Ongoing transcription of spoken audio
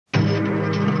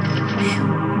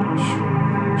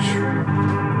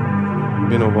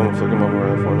Kambino, vamos fucking my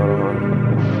ride for another 100.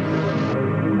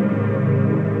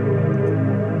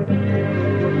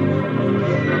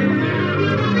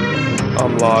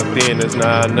 I'm locked in, it's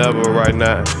now or never right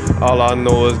now. All I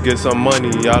know is get some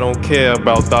money, I don't care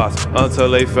about thoughts. Until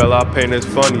they fell, I paint it's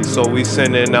funny, so we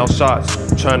sending out shots.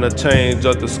 Tryna change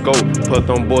up the scope, put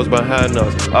them boys behind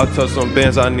us. I touch some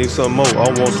bands, I need some more. I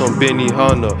want some Benny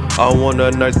Hunter, I want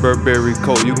a nice Burberry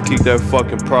coat. You can keep that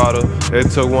fucking Prada.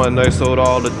 It took one night, sold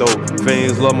all the dope.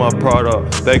 Fiends love my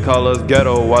product, they call us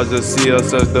ghetto. I just see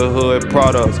us as the hood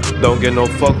products. Don't get no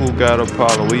fuck who got a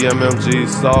problem, we MMG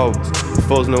solvers.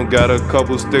 Folks don't got a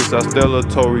couple sticks, I still a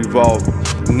tow revolver.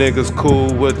 Niggas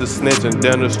cool with the snitching,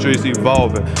 then the streets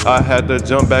evolving. I had to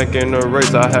jump back in the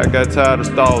race, I had got tired of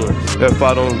stalling. If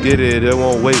I don't get it, it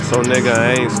won't wait, so nigga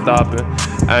I ain't stopping.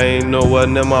 I ain't nowhere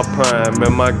near my prime,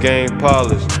 and my game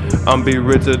polished. I'm be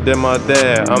richer than my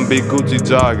dad, I'm be Gucci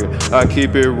jogging. I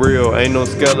keep it real, ain't no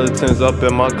skeletons up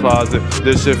in my closet.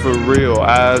 This shit for real,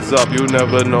 eyes up, you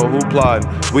never know who plotting.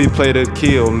 We play to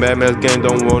kill, Mad Max gang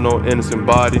don't want no innocent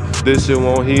body. This shit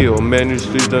won't heal, man, these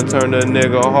streets done turned a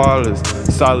nigga heartless.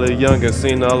 Solid young and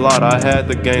seen a lot, I had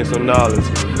to gain some knowledge.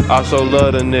 I so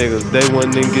love the niggas, they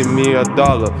wouldn't even give me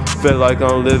 $1. Feel like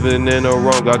I'm living in the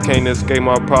wrong, I can't escape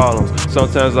my problems.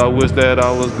 Sometimes I wish that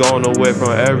I was going away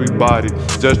from everybody.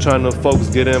 Just trying to focus,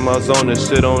 get in my zone and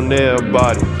shit on their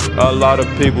body. A lot of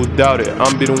people doubt it,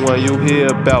 I'm be the one you hear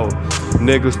about.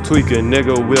 Niggas tweaking,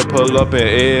 nigga will pull up and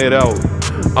air it out.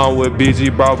 I'm with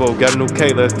BG Bravo, got a new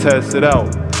K, let's test it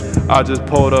out. I just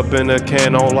pulled up in a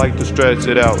can, don't like to stretch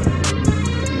it out.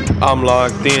 I'm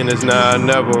locked in, it's now or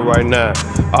never right now.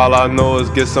 All I know is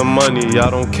get some money, I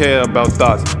don't care about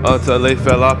thoughts. Until they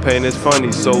fell, I paint it's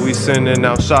funny, so we sending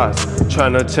out shots.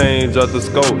 Tryna change up the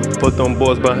scope, put them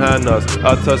boys behind us.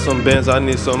 I touch some bands, I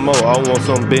need some more. I want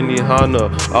some Benny Hunter,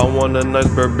 I want a nice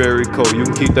Burberry coat. You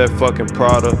can keep that fucking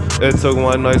Prada. It took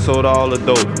one night, sold all the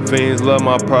dope. Fiends love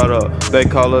my product, they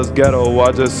call us ghetto.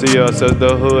 I just see us as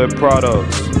the hood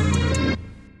products.